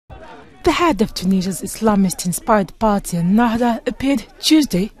The head of Tunisia's Islamist-inspired party Ennahda appeared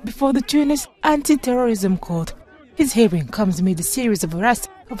Tuesday before the Tunis Anti-Terrorism Court. His hearing comes amid a series of arrests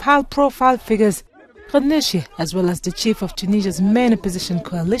of high-profile figures. Ghannouchi, as well as the chief of Tunisia's main opposition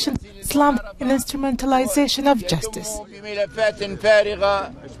coalition, slammed an instrumentalization of justice.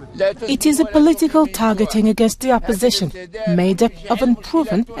 It is a political targeting against the opposition, made up of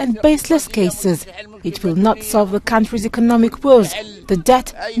unproven and baseless cases. It will not solve the country's economic woes, the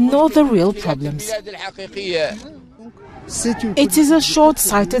debt, nor the real problems. It is a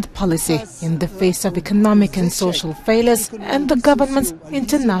short-sighted policy in the face of economic and social failures and the government's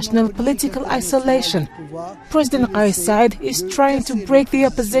international political isolation. President Kais Saied is trying to break the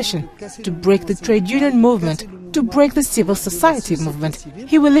opposition, to break the trade union movement, to break the civil society movement.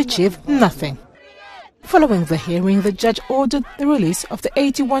 He will achieve nothing. Following the hearing, the judge ordered the release of the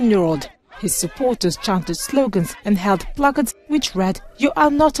 81-year-old. His supporters chanted slogans and held placards which read, "You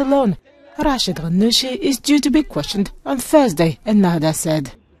are not alone." Rashid Ghannouchi is due to be questioned on Thursday, Ennahda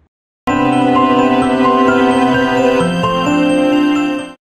said.